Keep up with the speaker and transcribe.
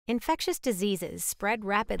Infectious diseases spread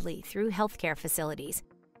rapidly through healthcare facilities.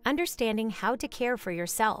 Understanding how to care for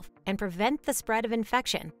yourself and prevent the spread of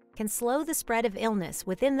infection can slow the spread of illness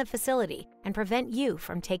within the facility and prevent you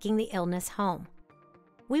from taking the illness home.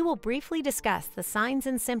 We will briefly discuss the signs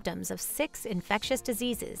and symptoms of 6 infectious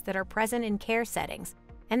diseases that are present in care settings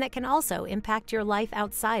and that can also impact your life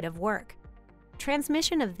outside of work.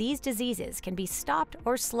 Transmission of these diseases can be stopped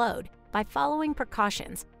or slowed by following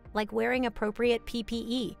precautions like wearing appropriate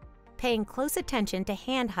PPE, paying close attention to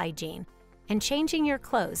hand hygiene, and changing your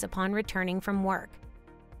clothes upon returning from work.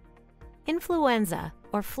 Influenza,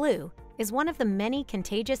 or flu, is one of the many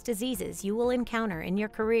contagious diseases you will encounter in your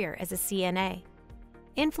career as a CNA.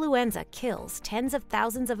 Influenza kills tens of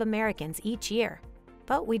thousands of Americans each year,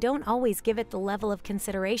 but we don't always give it the level of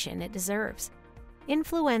consideration it deserves.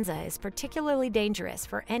 Influenza is particularly dangerous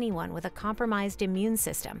for anyone with a compromised immune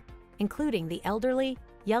system, including the elderly,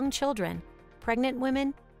 young children, pregnant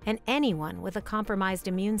women, and anyone with a compromised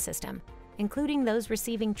immune system, including those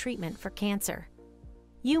receiving treatment for cancer.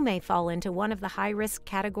 You may fall into one of the high-risk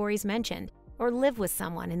categories mentioned or live with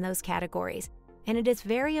someone in those categories, and it is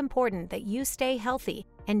very important that you stay healthy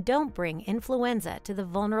and don't bring influenza to the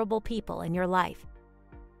vulnerable people in your life.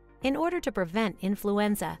 In order to prevent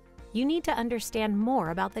influenza, you need to understand more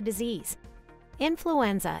about the disease.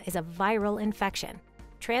 Influenza is a viral infection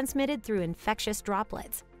transmitted through infectious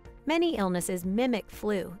droplets. Many illnesses mimic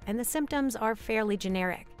flu, and the symptoms are fairly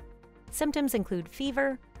generic. Symptoms include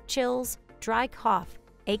fever, chills, dry cough,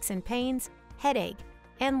 aches and pains, headache,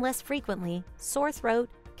 and less frequently, sore throat,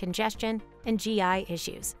 congestion, and GI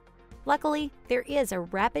issues. Luckily, there is a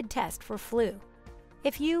rapid test for flu.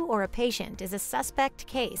 If you or a patient is a suspect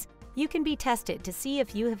case, you can be tested to see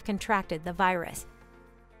if you have contracted the virus.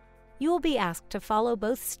 You will be asked to follow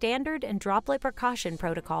both standard and droplet precaution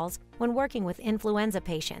protocols when working with influenza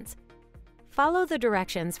patients. Follow the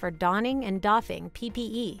directions for donning and doffing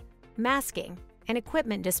PPE, masking, and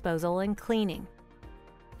equipment disposal and cleaning.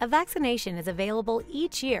 A vaccination is available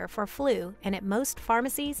each year for flu and at most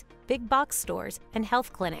pharmacies, big box stores, and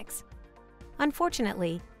health clinics.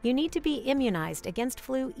 Unfortunately, you need to be immunized against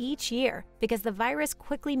flu each year because the virus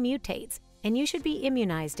quickly mutates, and you should be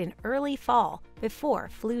immunized in early fall before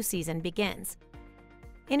flu season begins.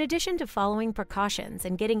 In addition to following precautions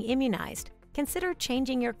and getting immunized, consider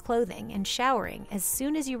changing your clothing and showering as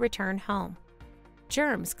soon as you return home.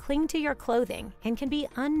 Germs cling to your clothing and can be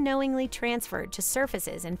unknowingly transferred to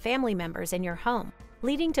surfaces and family members in your home,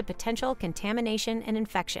 leading to potential contamination and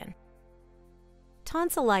infection.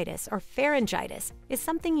 Tonsillitis or pharyngitis is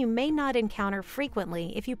something you may not encounter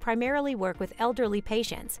frequently if you primarily work with elderly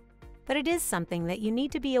patients, but it is something that you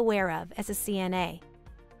need to be aware of as a CNA.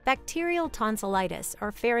 Bacterial tonsillitis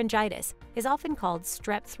or pharyngitis is often called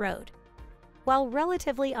strep throat. While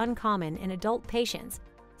relatively uncommon in adult patients,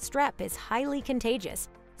 strep is highly contagious,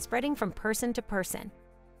 spreading from person to person.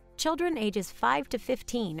 Children ages 5 to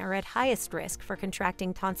 15 are at highest risk for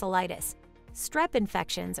contracting tonsillitis. Strep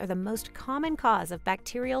infections are the most common cause of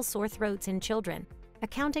bacterial sore throats in children,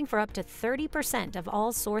 accounting for up to 30% of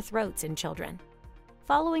all sore throats in children.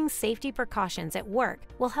 Following safety precautions at work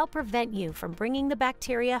will help prevent you from bringing the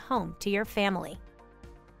bacteria home to your family.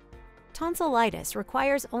 Tonsillitis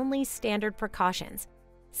requires only standard precautions.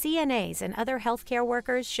 CNAs and other healthcare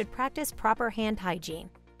workers should practice proper hand hygiene.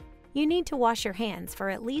 You need to wash your hands for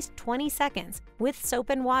at least 20 seconds with soap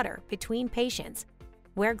and water between patients.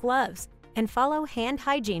 Wear gloves and follow hand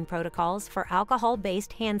hygiene protocols for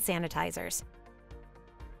alcohol-based hand sanitizers.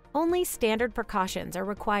 Only standard precautions are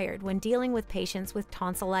required when dealing with patients with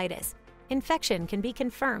tonsillitis. Infection can be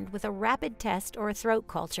confirmed with a rapid test or a throat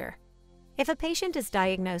culture. If a patient is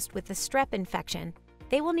diagnosed with a strep infection,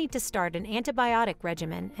 they will need to start an antibiotic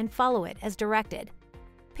regimen and follow it as directed.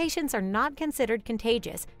 Patients are not considered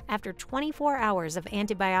contagious after 24 hours of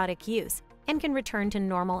antibiotic use and can return to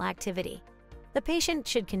normal activity. The patient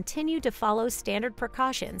should continue to follow standard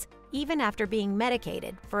precautions even after being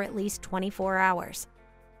medicated for at least 24 hours.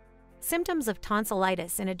 Symptoms of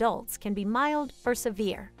tonsillitis in adults can be mild or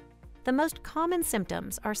severe. The most common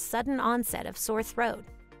symptoms are sudden onset of sore throat,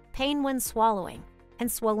 pain when swallowing,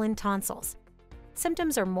 and swollen tonsils.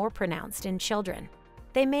 Symptoms are more pronounced in children.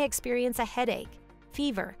 They may experience a headache,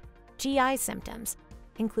 fever, GI symptoms,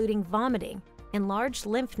 including vomiting, enlarged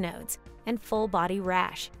lymph nodes, and full body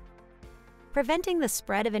rash. Preventing the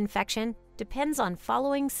spread of infection depends on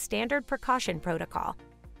following standard precaution protocol,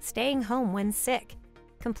 staying home when sick,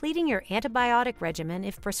 completing your antibiotic regimen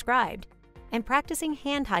if prescribed, and practicing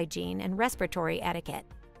hand hygiene and respiratory etiquette.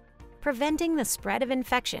 Preventing the spread of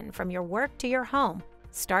infection from your work to your home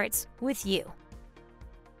starts with you.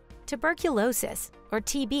 Tuberculosis, or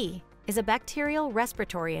TB, is a bacterial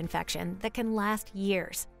respiratory infection that can last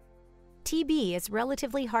years. TB is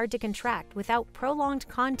relatively hard to contract without prolonged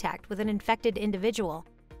contact with an infected individual,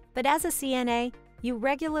 but as a CNA, you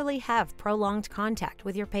regularly have prolonged contact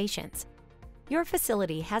with your patients. Your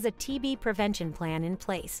facility has a TB prevention plan in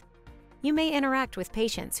place. You may interact with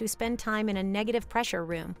patients who spend time in a negative pressure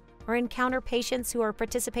room or encounter patients who are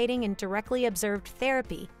participating in directly observed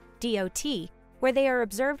therapy, DOT, where they are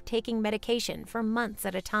observed taking medication for months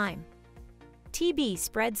at a time. TB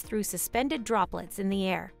spreads through suspended droplets in the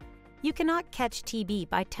air. You cannot catch TB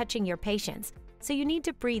by touching your patients, so you need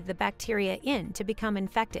to breathe the bacteria in to become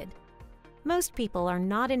infected. Most people are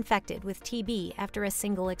not infected with TB after a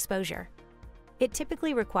single exposure. It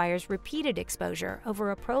typically requires repeated exposure over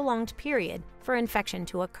a prolonged period for infection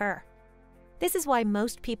to occur. This is why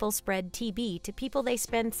most people spread TB to people they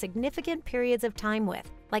spend significant periods of time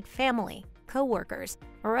with, like family, coworkers,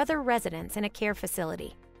 or other residents in a care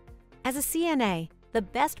facility. As a CNA, the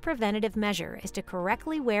best preventative measure is to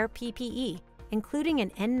correctly wear PPE, including an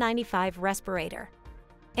N95 respirator.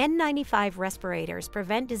 N95 respirators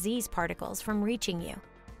prevent disease particles from reaching you.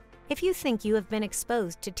 If you think you have been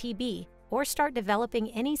exposed to TB or start developing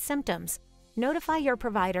any symptoms, notify your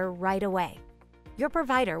provider right away. Your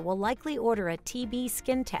provider will likely order a TB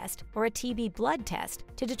skin test or a TB blood test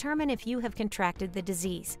to determine if you have contracted the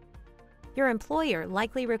disease. Your employer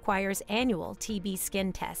likely requires annual TB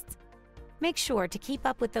skin tests. Make sure to keep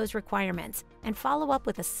up with those requirements and follow up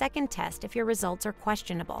with a second test if your results are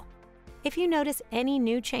questionable. If you notice any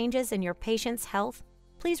new changes in your patient's health,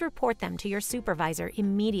 please report them to your supervisor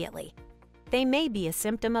immediately. They may be a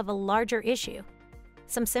symptom of a larger issue.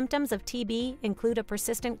 Some symptoms of TB include a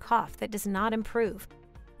persistent cough that does not improve,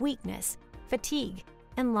 weakness, fatigue,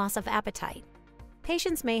 and loss of appetite.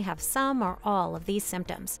 Patients may have some or all of these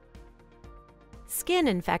symptoms. Skin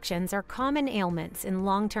infections are common ailments in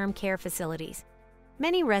long-term care facilities.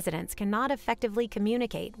 Many residents cannot effectively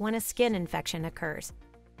communicate when a skin infection occurs.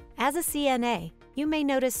 As a CNA, you may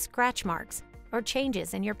notice scratch marks or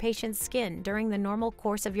changes in your patient's skin during the normal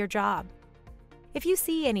course of your job. If you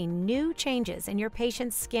see any new changes in your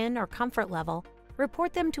patient's skin or comfort level,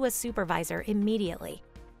 report them to a supervisor immediately.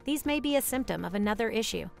 These may be a symptom of another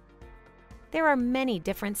issue. There are many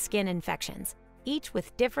different skin infections, each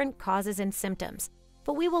with different causes and symptoms,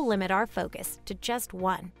 but we will limit our focus to just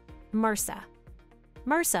one: MRSA.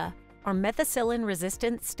 MRSA, or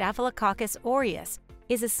methicillin-resistant Staphylococcus aureus,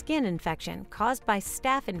 is a skin infection caused by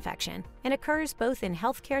staph infection and occurs both in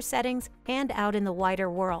healthcare settings and out in the wider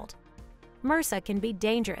world. MRSA can be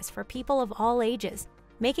dangerous for people of all ages,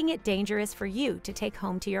 making it dangerous for you to take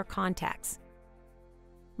home to your contacts.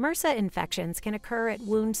 MRSA infections can occur at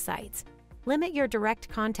wound sites. Limit your direct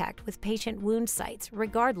contact with patient wound sites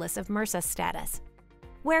regardless of MRSA status.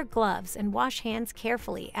 Wear gloves and wash hands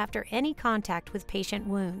carefully after any contact with patient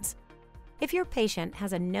wounds. If your patient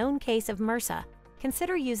has a known case of MRSA,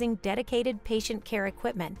 consider using dedicated patient care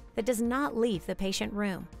equipment that does not leave the patient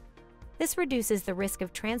room. This reduces the risk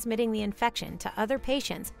of transmitting the infection to other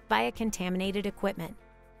patients via contaminated equipment.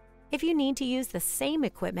 If you need to use the same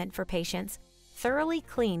equipment for patients, thoroughly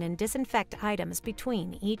clean and disinfect items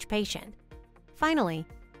between each patient. Finally,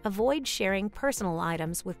 avoid sharing personal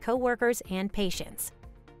items with coworkers and patients.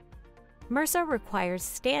 MRSA requires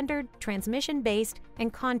standard transmission-based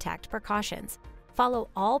and contact precautions. Follow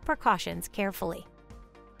all precautions carefully.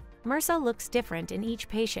 MRSA looks different in each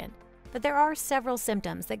patient, but there are several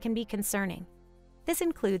symptoms that can be concerning. This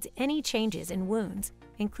includes any changes in wounds,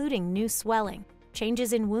 including new swelling,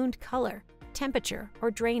 changes in wound color, temperature,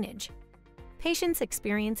 or drainage. Patients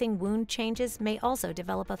experiencing wound changes may also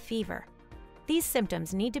develop a fever. These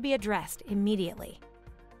symptoms need to be addressed immediately.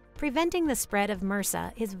 Preventing the spread of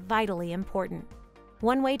MRSA is vitally important.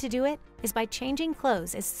 One way to do it is by changing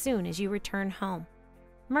clothes as soon as you return home.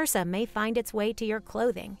 MRSA may find its way to your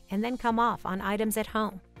clothing and then come off on items at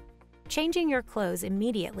home. Changing your clothes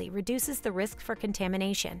immediately reduces the risk for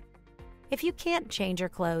contamination. If you can't change your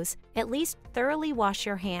clothes, at least thoroughly wash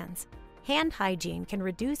your hands. Hand hygiene can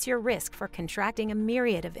reduce your risk for contracting a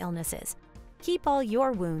myriad of illnesses. Keep all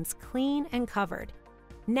your wounds clean and covered.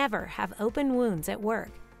 Never have open wounds at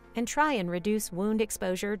work, and try and reduce wound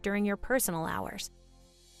exposure during your personal hours.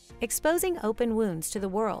 Exposing open wounds to the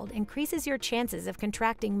world increases your chances of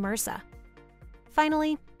contracting MRSA.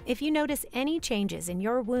 Finally, if you notice any changes in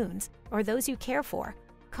your wounds or those you care for,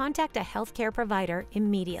 contact a healthcare provider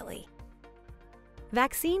immediately.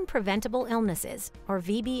 Vaccine-preventable illnesses, or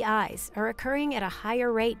VBIs, are occurring at a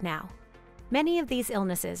higher rate now. Many of these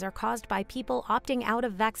illnesses are caused by people opting out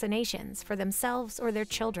of vaccinations for themselves or their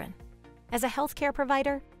children. As a healthcare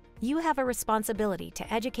provider, you have a responsibility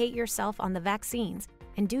to educate yourself on the vaccines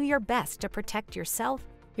and do your best to protect yourself,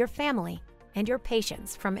 your family, and your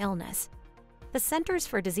patients from illness. The Centers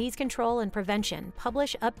for Disease Control and Prevention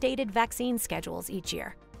publish updated vaccine schedules each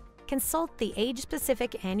year. Consult the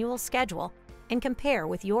age-specific annual schedule and compare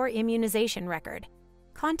with your immunization record.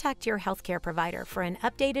 Contact your healthcare provider for an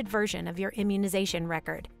updated version of your immunization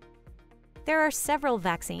record. There are several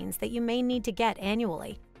vaccines that you may need to get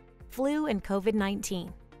annually: flu and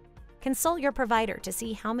COVID-19. Consult your provider to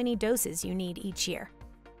see how many doses you need each year.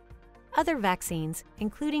 Other vaccines,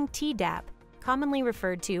 including Tdap, commonly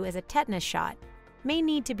referred to as a tetanus shot, may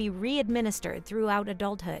need to be re-administered throughout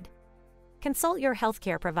adulthood. Consult your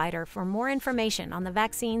healthcare provider for more information on the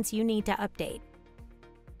vaccines you need to update.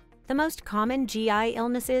 The most common GI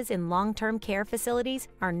illnesses in long-term care facilities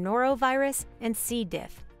are norovirus and C.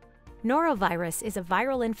 diff. Norovirus is a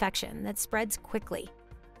viral infection that spreads quickly.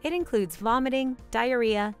 It includes vomiting,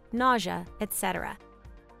 diarrhea, nausea, etc.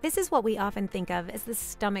 This is what we often think of as the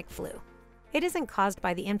stomach flu. It isn't caused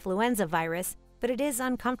by the influenza virus, but it is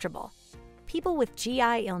uncomfortable. People with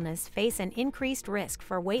GI illness face an increased risk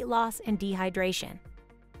for weight loss and dehydration.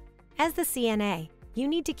 As the CNA, you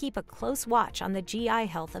need to keep a close watch on the GI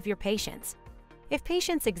health of your patients. If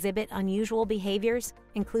patients exhibit unusual behaviors,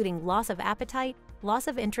 including loss of appetite, loss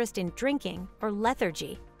of interest in drinking, or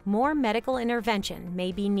lethargy, more medical intervention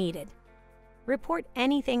may be needed. Report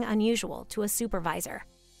anything unusual to a supervisor.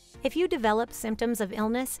 If you develop symptoms of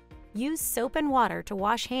illness, use soap and water to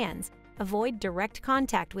wash hands, avoid direct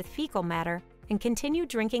contact with fecal matter, and continue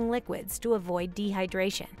drinking liquids to avoid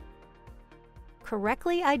dehydration.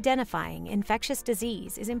 Correctly identifying infectious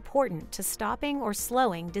disease is important to stopping or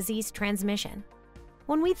slowing disease transmission.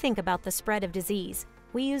 When we think about the spread of disease,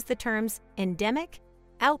 we use the terms endemic,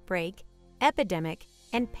 outbreak, epidemic,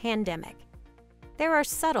 and pandemic. There are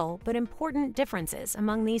subtle but important differences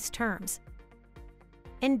among these terms.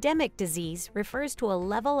 Endemic disease refers to a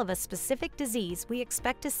level of a specific disease we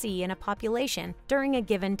expect to see in a population during a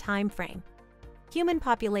given time frame. Human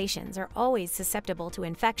populations are always susceptible to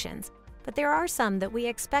infections, but there are some that we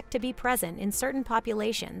expect to be present in certain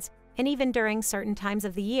populations and even during certain times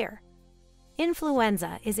of the year.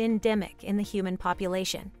 Influenza is endemic in the human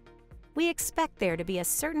population. We expect there to be a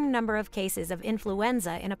certain number of cases of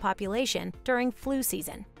influenza in a population during flu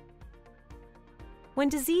season. When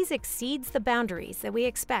disease exceeds the boundaries that we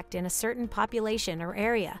expect in a certain population or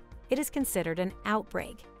area, it is considered an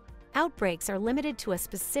outbreak. Outbreaks are limited to a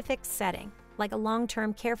specific setting, like a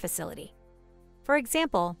long-term care facility. For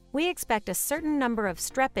example, we expect a certain number of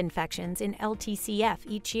strep infections in LTCF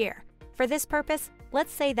each year. For this purpose,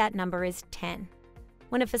 let's say that number is 10.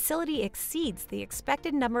 When a facility exceeds the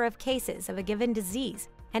expected number of cases of a given disease,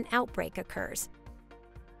 an outbreak occurs.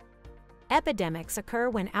 Epidemics occur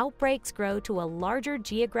when outbreaks grow to a larger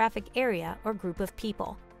geographic area or group of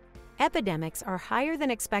people. Epidemics are higher than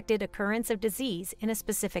expected occurrence of disease in a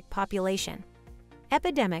specific population.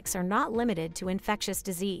 Epidemics are not limited to infectious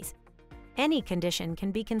disease. Any condition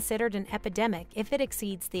can be considered an epidemic if it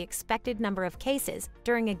exceeds the expected number of cases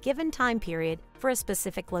during a given time period for a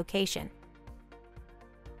specific location.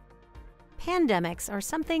 Pandemics are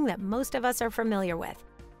something that most of us are familiar with.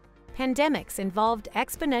 Pandemics involved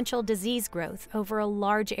exponential disease growth over a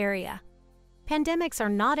large area. Pandemics are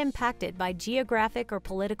not impacted by geographic or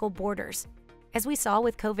political borders. As we saw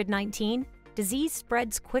with COVID-19, disease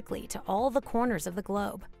spreads quickly to all the corners of the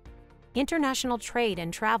globe. International trade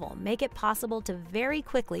and travel make it possible to very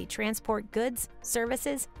quickly transport goods,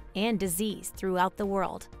 services, and disease throughout the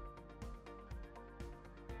world.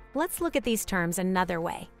 Let's look at these terms another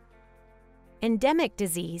way. Endemic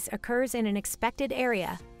disease occurs in an expected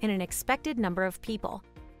area in an expected number of people.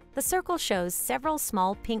 The circle shows several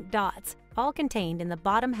small pink dots, all contained in the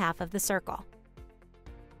bottom half of the circle.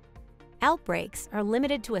 Outbreaks are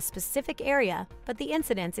limited to a specific area, but the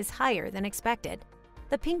incidence is higher than expected.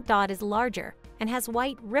 The pink dot is larger and has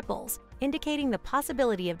white ripples, indicating the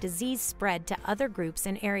possibility of disease spread to other groups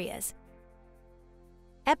and areas.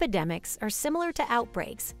 Epidemics are similar to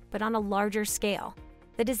outbreaks, but on a larger scale.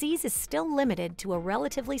 The disease is still limited to a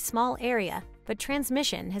relatively small area, but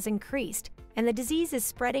transmission has increased, and the disease is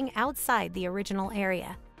spreading outside the original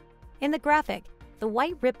area. In the graphic, the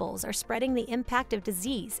white ripples are spreading the impact of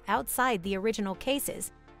disease outside the original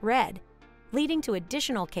cases, red, leading to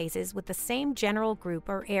additional cases with the same general group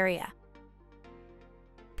or area.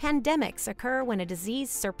 Pandemics occur when a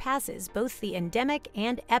disease surpasses both the endemic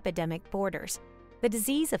and epidemic borders. The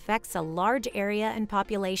disease affects a large area and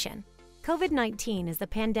population. COVID-19 is the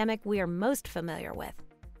pandemic we are most familiar with.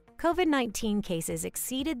 COVID-19 cases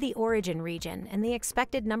exceeded the origin region and the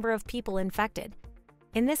expected number of people infected.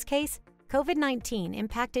 In this case, COVID-19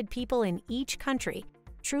 impacted people in each country,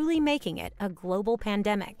 truly making it a global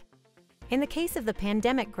pandemic. In the case of the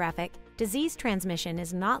pandemic graphic, disease transmission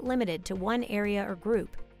is not limited to one area or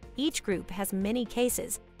group. Each group has many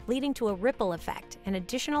cases, leading to a ripple effect and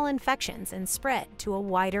additional infections and spread to a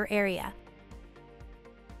wider area.